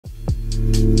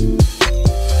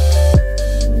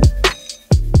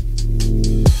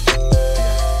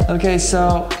Okay,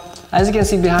 so as you can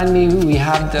see behind me, we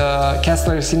have the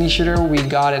Kessler Cineshooter. We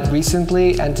got it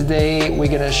recently, and today we're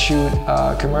gonna shoot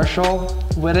a commercial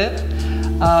with it.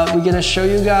 We're gonna show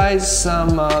you guys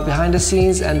some behind the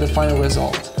scenes and the final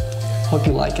result. Hope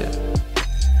you like it.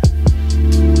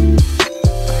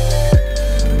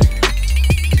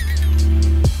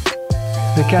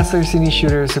 The Kessler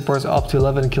Cineshooter supports up to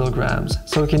 11 kilograms,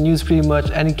 so we can use pretty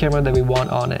much any camera that we want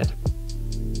on it.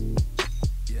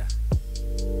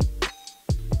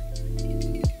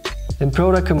 In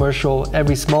product commercial,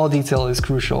 every small detail is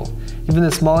crucial. Even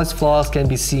the smallest flaws can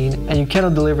be seen, and you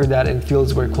cannot deliver that in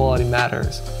fields where quality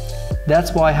matters.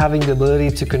 That's why having the ability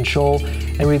to control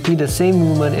and repeat the same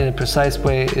movement in a precise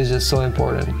way is just so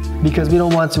important, because we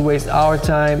don't want to waste our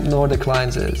time nor the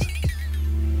client's is.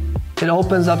 It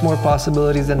opens up more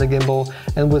possibilities than the gimbal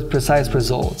and with precise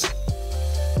results.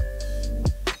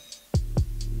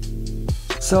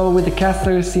 So with the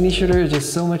Kessler Cineshooter, it's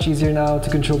just so much easier now to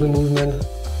control the movement,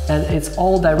 and it's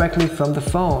all directly from the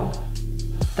phone.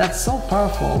 That's so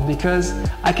powerful because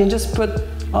I can just put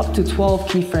up to 12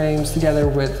 keyframes together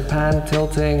with pan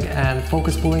tilting and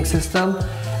focus pulling system,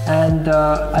 and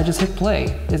I just hit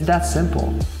play. It's that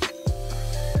simple.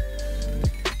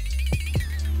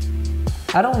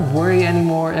 I don't worry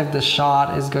anymore if the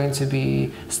shot is going to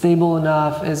be stable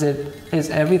enough, is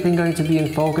everything going to be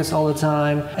in focus all the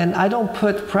time, and I don't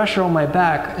put pressure on my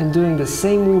back in doing the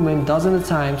same movement dozens of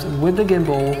times with the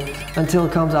gimbal until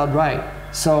it comes out right.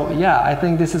 So yeah, I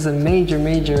think this is a major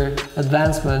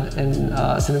advancement in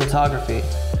cinematography.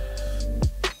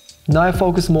 Now I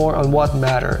focus more on what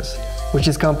matters, which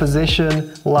is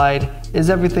composition, light, is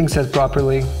everything set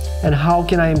properly, and how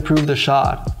can I improve the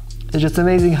shot. It's just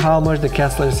amazing how much the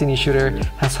Kessler Cineshooter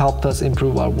has helped us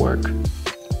improve our work.